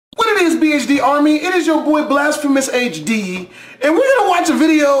BHD Army? It is your boy Blasphemous HD, and we're gonna watch a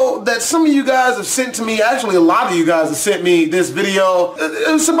video that some of you guys have sent to me. Actually, a lot of you guys have sent me this video.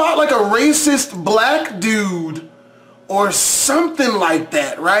 It's about like a racist black dude or something like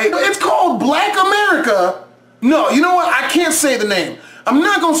that, right? It's called Black America. No, you know what? I can't say the name. I'm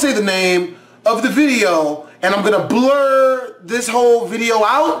not gonna say the name of the video, and I'm gonna blur this whole video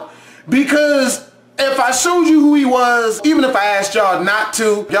out, because if I showed you who he was, even if I asked y'all not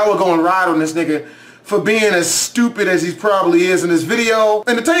to, y'all were going to ride on this nigga for being as stupid as he probably is in this video.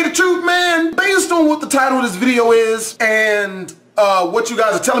 And to tell you the truth, man, based on what the title of this video is and what you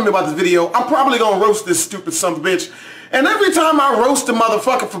guys are telling me about this video, I'm probably going to roast this stupid son of a bitch. And every time I roast a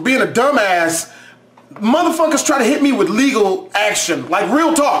motherfucker for being a dumbass, motherfuckers try to hit me with legal action. Like,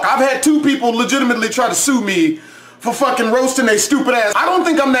 real talk. I've had 2 people legitimately try to sue me for fucking roasting their stupid ass. I don't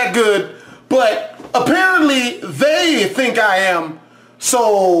think I'm that good, but apparently they think I am.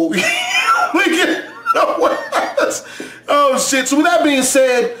 So we get oh shit. So with that being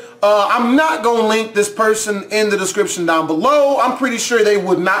said, I'm not gonna link this person in the description down below. I'm pretty sure they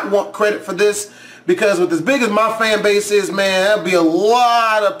would not want credit for this, because with as big as my fan base is, man, there'll be a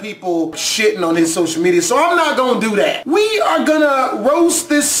lot of people shitting on his social media. So I'm not gonna do that. We are gonna roast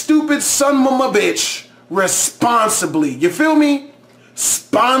this stupid son of a bitch responsibly. You feel me?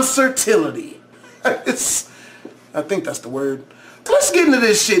 Sponsortility. I think that's the word. Let's get into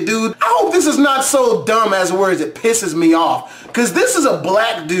this shit, dude. I hope this is not so dumb as words it pisses me off, because this is a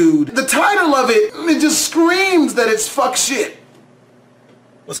black dude. The title of it, it just screams that it's fuck shit.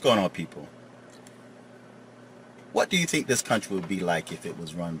 What's going on, people? What do you think this country would be like if it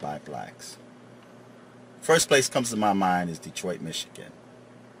was run by blacks? First place comes to my mind is Detroit, Michigan.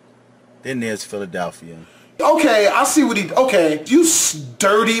 Then there's Philadelphia. Okay, I see what he... Okay, you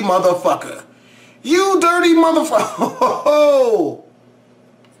dirty motherfucker. You dirty motherfucker.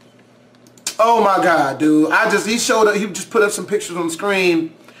 Oh my God, dude. He showed up, he just put up some pictures on the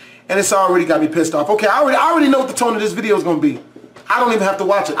screen, and it's already got me pissed off. Okay, I already know what the tone of this video is going to be. I don't even have to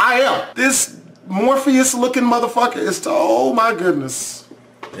watch it. I am. This Morpheus looking motherfucker is... Oh my goodness.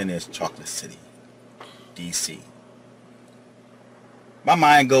 Then there's Chocolate City, DC. My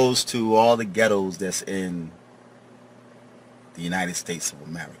mind goes to all the ghettos that's in the United States of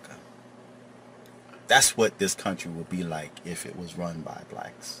America. That's what this country would be like if it was run by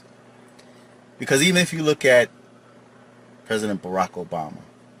blacks. Because even if you look at President Barack Obama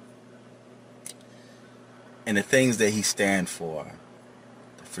and the things that he stands for,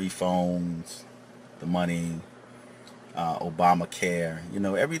 the free phones, the money, Obamacare, you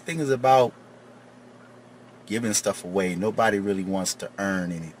know, everything is about giving stuff away. Nobody really wants to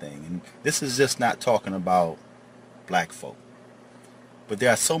earn anything. And this is just not talking about black folk. But there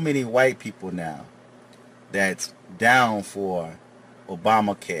are so many white people now that's down for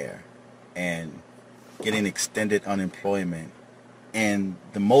Obamacare and getting extended unemployment and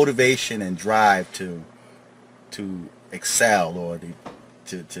the motivation and drive to excel, or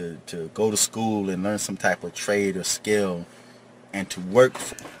to go to school and learn some type of trade or skill and to work.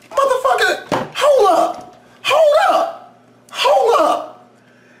 Motherfucker, hold up. Hold up! Hold up!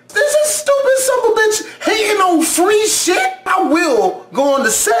 This is stupid son of a bitch hating on free shit. I will go on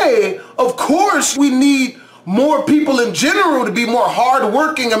to say, of course we need more people in general to be more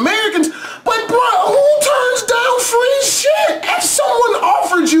hard-working Americans, but bro, who turns down free shit? If someone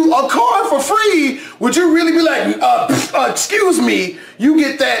offered you a car for free, would you really be like, excuse me, you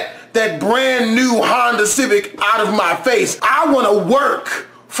get that brand new Honda Civic out of my face. I want to work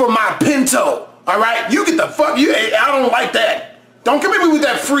for my Pinto. All right, you get the fuck. I don't like that. Don't come at me with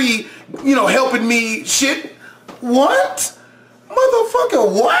that free, you know, helping me shit. What,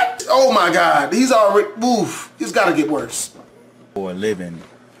 motherfucker? What? Oh my God, he's already. Oof, he's got to get worse. For a living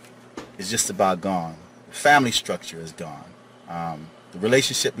is just about gone. The family structure is gone. The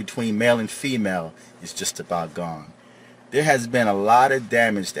relationship between male and female is just about gone. There has been a lot of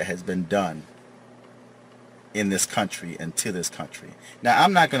damage that has been done in this country and to this country. Now,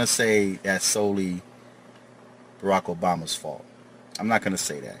 I'm not going to say that's solely Barack Obama's fault. I'm not going to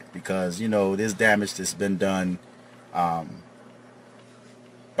say that, because, you know, there's damage that's been done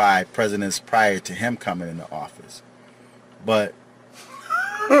by presidents prior to him coming into office. But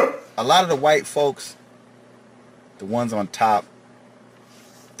a lot of the white folks, the ones on top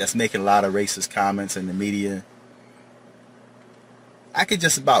that's making a lot of racist comments in the media, I could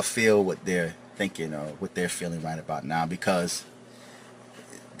just about feel what they're thinking or what they're feeling right about now, because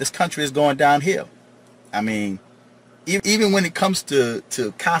this country is going downhill. I mean, even when it comes to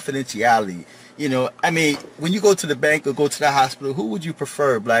confidentiality, you know, I mean, when you go to the bank or go to the hospital, who would you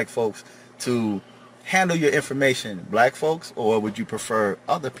prefer, black folks, to handle your information, black folks, or would you prefer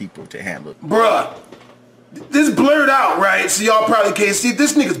other people to handle it? Bruh, this blurred out, right? So y'all probably can't see.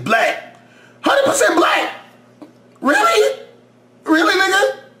 This nigga's black. 100% black. Really? Really,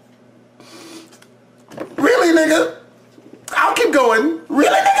 nigga? Really, nigga? I'll keep going. Really,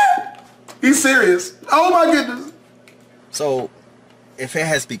 nigga? He's serious. Oh my goodness. So, if it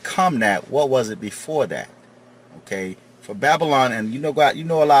has become that, what was it before that? Okay, for Babylon, and you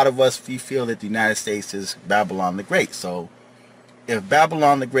know a lot of us, we feel that the United States is Babylon the Great. So, if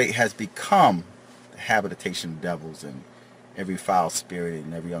Babylon the Great has become the habitation of devils and every foul spirit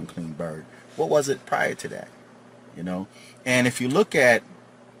and every unclean bird, what was it prior to that? You know, and if you look at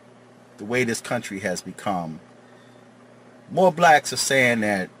the way this country has become, more blacks are saying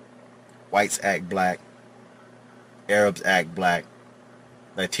that whites act black, Arabs act black,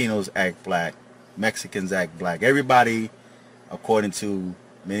 Latinos act black, Mexicans act black. Everybody, according to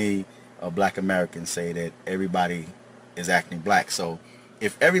many black Americans, say that everybody is acting black. So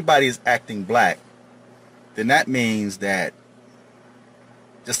if everybody is acting black, then that means that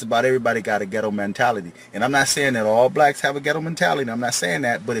just about everybody got a ghetto mentality. And I'm not saying that all blacks have a ghetto mentality. I'm not saying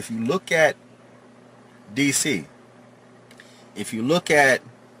that. But if you look at D.C., if you look at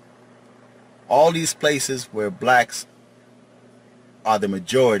all these places where blacks are the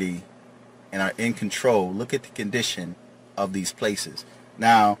majority and are in control, look at the condition of these places.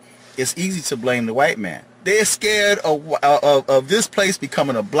 Now, it's easy to blame the white man. They're scared of this place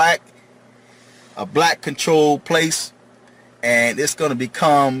becoming a black controlled place, and it's going to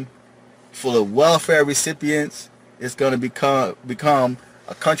become full of welfare recipients. It's going to become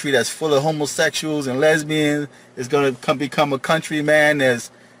a country that's full of homosexuals and lesbians. It's going to become a country, man,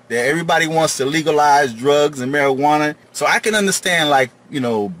 that everybody wants to legalize drugs and marijuana. So I can understand, like, you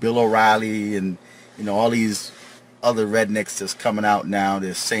know, Bill O'Reilly and, you know, all these other rednecks that's coming out now.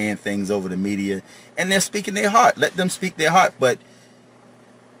 They're saying things over the media, and they're speaking their heart. Let them speak their heart. But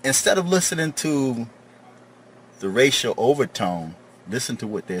instead of listening to the racial overtone, listen to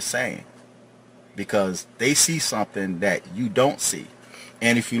what they're saying, because they see something that you don't see.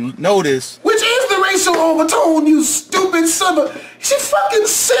 And if you notice, which is the racial overtone, you stupid son of... Is you fucking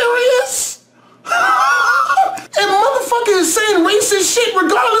serious? And motherfucker is saying racist shit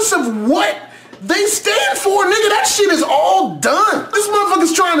regardless of what they stand for, nigga. That shit is all done. This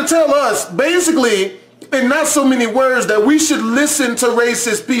motherfucker's trying to tell us, basically, in not so many words, that we should listen to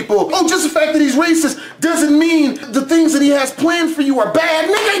racist people. Oh, just the fact that he's racist doesn't mean the things that he has planned for you are bad.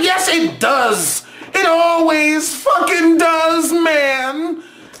 Nigga, yes it does. It always fucking does, man.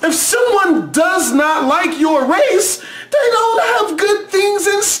 If someone does not like your race, they don't have good things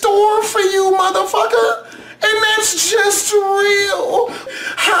in store for you, motherfucker. And that's just real.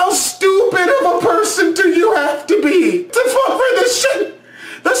 How stupid of a person do you have to be to fall for this shit?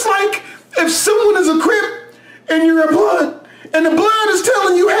 That's like if someone is a Crip and you're a Blood, and the Blood is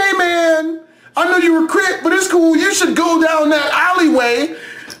telling you, hey man, I know you're a Crip, but it's cool, you should go down that alleyway.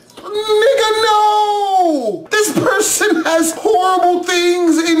 Nigga, no! This person has horrible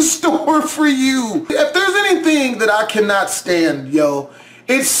things in store for you. If there's anything that I cannot stand, yo,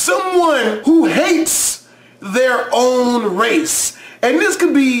 it's someone who hates their own race. And this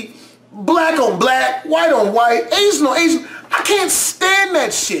could be black on black, white on white, Asian on Asian. I can't stand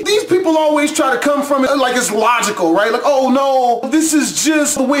that shit. These people always try to come from it like it's logical, right? Like, oh no, this is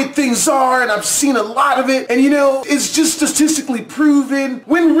just the way things are, and I've seen a lot of it, and you know, it's just statistically proven.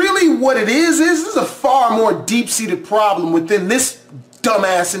 When really what it is a far more deep-seated problem within this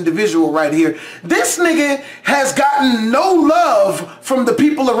dumbass individual right here. This nigga has gotten no love from the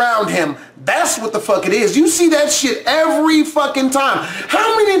people around him. That's what the fuck it is. You see that shit every fucking time.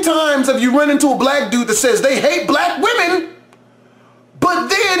 How many times have you run into a black dude that says they hate black women, but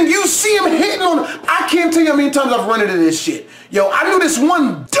then you see him hitting on... I can't tell you how many times I've run into this shit. Yo, I knew this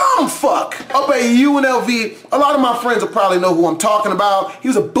one dumb fuck up at UNLV. A lot of my friends will probably know who I'm talking about. He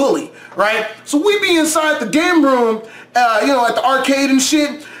was a bully, right? So we be inside the game room, you know, at the arcade and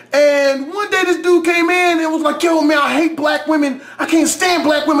shit. And one day this dude came in and was like, yo, man, I hate black women. I can't stand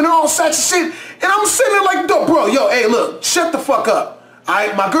black women and all such shit. And I'm sitting there like, bro, yo, hey, look, shut the fuck up. All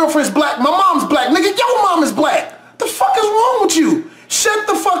right, my girlfriend's black. My mom's black. Nigga, your mom is black. The fuck is wrong with you? Shut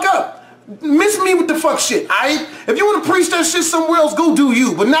the fuck up. Miss me with the fuck shit, alright? If you want to preach that shit somewhere else, go do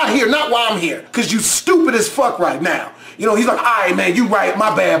you. But not here, not while I'm here. Because you stupid as fuck right now. You know, he's like, alright, man, you right,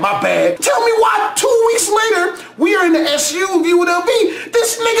 my bad, my bad. Tell me why 2 weeks later, we are in the SU of UNLV,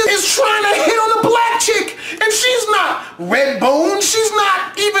 this nigga is trying to hit on a black chick. And she's not red bone. She's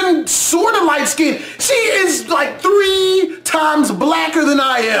not even sort of light skinned. She is like 3 times blacker than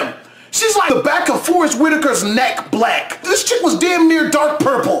I am. She's like the back of Forrest Whitaker's neck black. This chick was damn near dark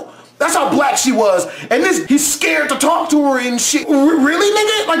purple. That's how black she was. And he's scared to talk to her and shit. Really,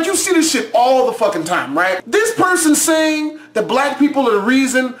 nigga? Like, you see this shit all the fucking time, right? This person saying that black people are the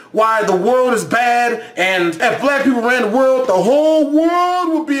reason why the world is bad, and if black people ran the world, the whole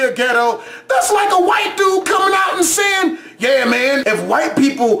world would be a ghetto. That's like a white dude coming out and saying, yeah, man, if white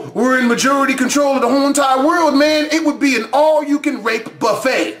people were in majority control of the whole entire world, man, it would be an all-you-can-rape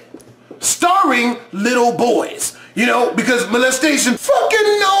buffet. Starring little boys. You know, because molestation,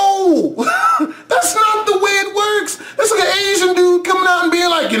 fucking no! That's not the way it works. That's like an Asian dude coming out and being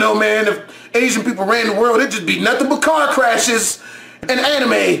like, you know, man, if Asian people ran the world, it'd just be nothing but car crashes and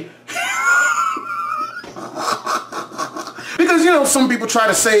anime. Because, you know, some people try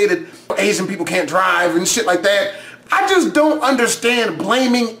to say that Asian people can't drive and shit like that. I just don't understand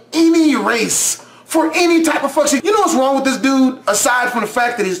blaming any race for any type of fuck shit. You know what's wrong with this dude? Aside from the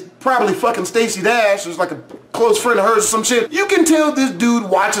fact that he's probably fucking Stacey Dash, who's like a close friend of hers or some shit. You can tell this dude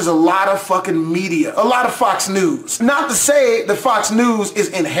watches a lot of fucking media. A lot of Fox News. Not to say that Fox News is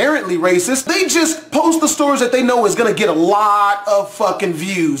inherently racist. They just post the stories that they know is gonna get a lot of fucking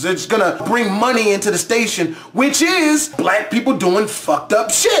views. It's gonna bring money into the station, which is black people doing fucked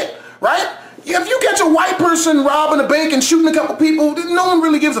up shit, right? If you catch a white person robbing a bank and shooting a couple people, no one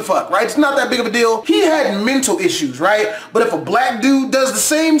really gives a fuck, right? It's not that big of a deal. He had mental issues, right? But if a black dude does the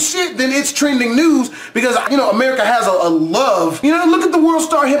same shit, then it's trending news because, you know, America has a love. You know, look at the World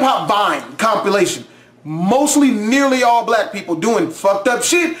Star Hip Hop Vine compilation. Mostly nearly all black people doing fucked up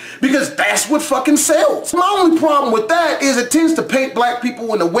shit because that's what fucking sells. My only problem with that is it tends to paint black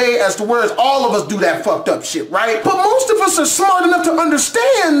people in a way as to whereas all of us do that fucked up shit, right? But most of us are smart enough to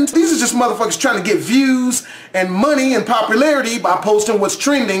understand these are just motherfuckers trying to get views and money and popularity by posting what's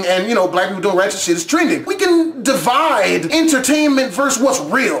trending, and, you know, black people doing ratchet shit is trending. We can divide entertainment versus what's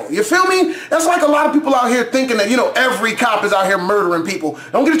real. You feel me? That's like a lot of people out here thinking that, you know, every cop is out here murdering people.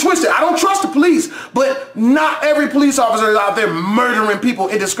 Don't get it twisted. I don't trust the police, but not every police officer is out there murdering people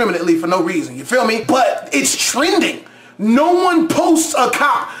indiscriminately for no reason. You feel me? But it's trending. No one posts a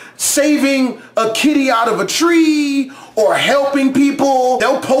cop saving a kitty out of a tree or helping people.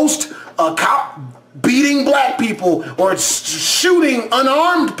 They'll post a cop beating black people or shooting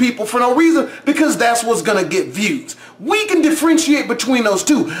unarmed people for no reason because that's what's gonna get views. We can differentiate between those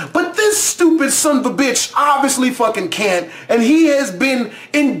two, but this stupid son of a bitch obviously fucking can't, and he has been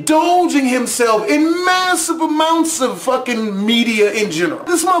indulging himself in massive amounts of fucking media in general.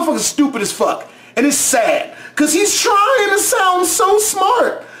 This motherfucker's stupid as fuck, and it's sad because he's trying to sound so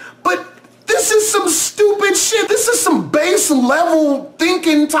smart, but this is some stupid shit. This is some base level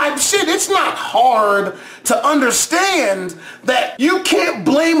thinking type shit. It's not hard to understand that you can't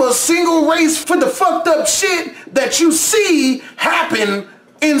blame a single race for the fucked up shit that you see happen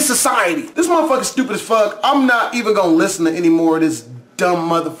in society. This motherfucker's stupid as fuck. I'm not even gonna listen to any more of this dumb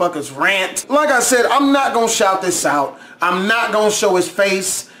motherfucker's rant. Like I said, I'm not gonna shout this out. I'm not gonna show his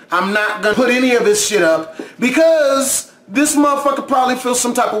face. I'm not gonna put any of his shit up because this motherfucker probably feels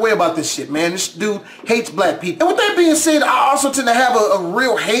some type of way about this shit, man. This dude hates black people. And with that being said, I also tend to have a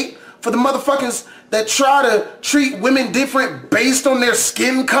real hate for the motherfuckers that try to treat women different based on their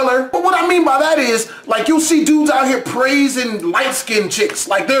skin color. But what I mean by that is, like, you'll see dudes out here praising light-skinned chicks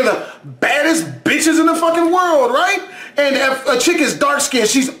like they're the baddest bitches in the fucking world, right? And if a chick is dark-skinned,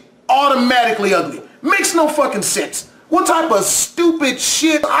 she's automatically ugly. Makes no fucking sense. What type of stupid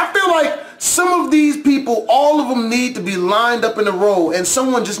shit? I feel like some of these people, all of them need to be lined up in a row, and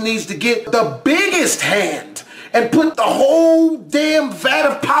someone just needs to get the biggest hand and put the whole damn vat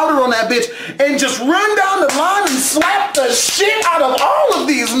of powder on that bitch and just run down the line and slap the shit out of all of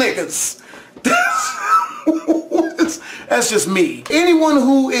these niggas. That's just me. Anyone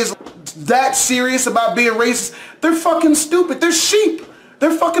who is that serious about being racist, they're fucking stupid. They're sheep.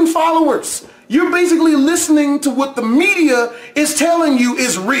 They're fucking followers. You're basically listening to what the media is telling you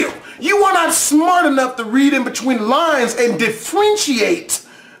is real. You are not smart enough to read in between lines and differentiate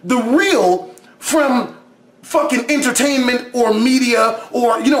the real from fucking entertainment or media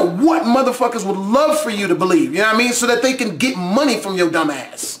or, you know, what motherfuckers would love for you to believe. You know what I mean? So that they can get money from your dumb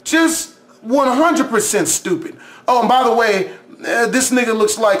ass. Just 100% stupid. Oh, and by the way, this nigga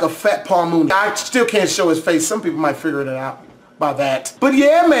looks like a fat Paul Mooney. I still can't show his face. Some people might figure it out by that. But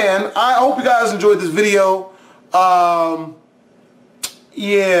yeah, man, I hope you guys enjoyed this video.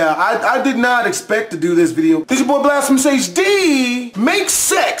 Yeah, I did not expect to do this video. This your boy Blasphemous HD. Make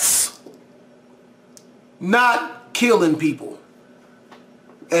sex, not killing people.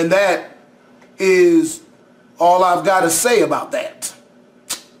 And that is all I've got to say about that.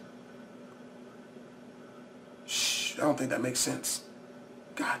 Shh, I don't think that makes sense.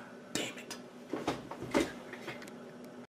 God